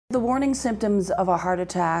The warning symptoms of a heart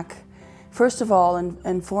attack, first of all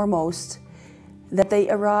and foremost, that they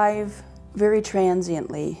arrive very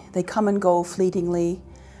transiently. They come and go fleetingly,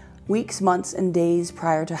 weeks, months, and days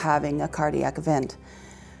prior to having a cardiac event.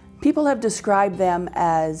 People have described them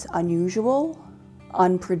as unusual,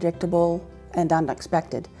 unpredictable, and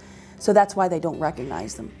unexpected. So that's why they don't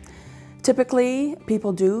recognize them. Typically,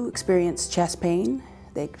 people do experience chest pain.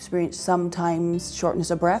 They experience sometimes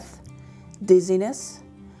shortness of breath, dizziness,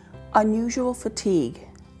 unusual fatigue,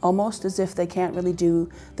 almost as if they can't really do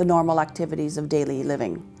the normal activities of daily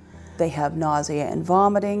living. They have nausea and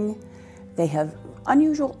vomiting. They have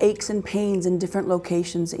unusual aches and pains in different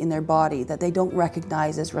locations in their body that they don't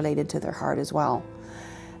recognize as related to their heart as well.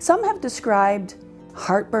 Some have described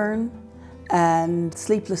heartburn and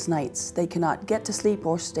sleepless nights. They cannot get to sleep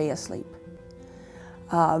or stay asleep.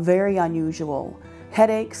 Very unusual.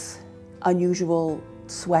 Headaches, unusual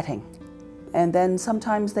sweating. And then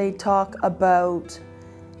sometimes they talk about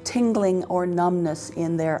tingling or numbness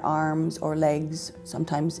in their arms or legs,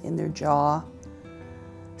 sometimes in their jaw.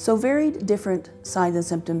 So very different signs and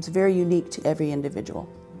symptoms, very unique to every individual.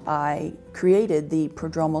 I created the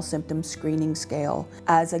prodromal symptom screening scale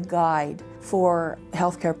as a guide for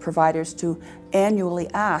healthcare providers to annually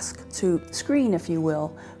ask to screen, if you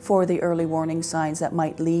will, for the early warning signs that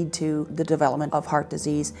might lead to the development of heart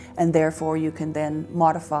disease, and therefore you can then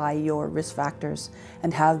modify your risk factors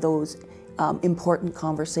and have those important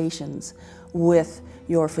conversations with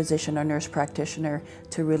your physician or nurse practitioner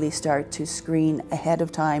to really start to screen ahead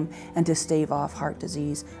of time and to stave off heart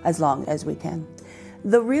disease as long as we can.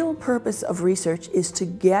 The real purpose of research is to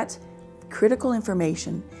get critical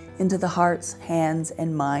information into the hearts, hands,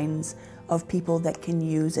 and minds of people that can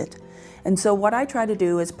use it. And so what I try to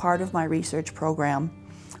do as part of my research program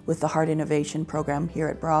with the Heart Innovation Program here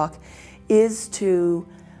at Brock is to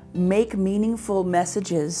make meaningful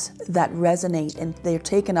messages that resonate and they're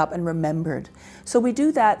taken up and remembered. So we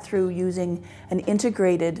do that through using an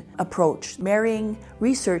integrated approach, marrying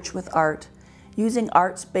research with art, using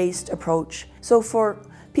arts-based approach. So for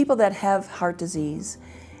people that have heart disease,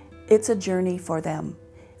 it's a journey for them.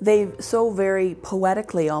 They so very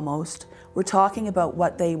poetically almost were talking about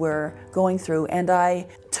what they were going through, and I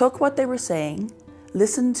took what they were saying,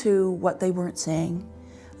 listened to what they weren't saying,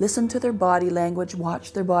 listened to their body language,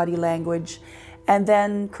 watched their body language, and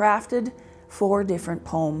then crafted 4 different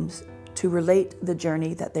poems to relate the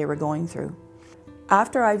journey that they were going through.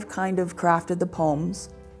 After I've kind of crafted the poems,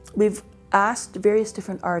 we've asked various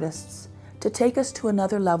different artists to take us to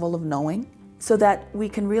another level of knowing so that we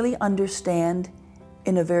can really understand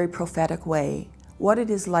in a very prophetic way what it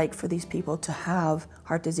is like for these people to have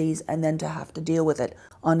heart disease and then to have to deal with it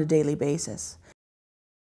on a daily basis.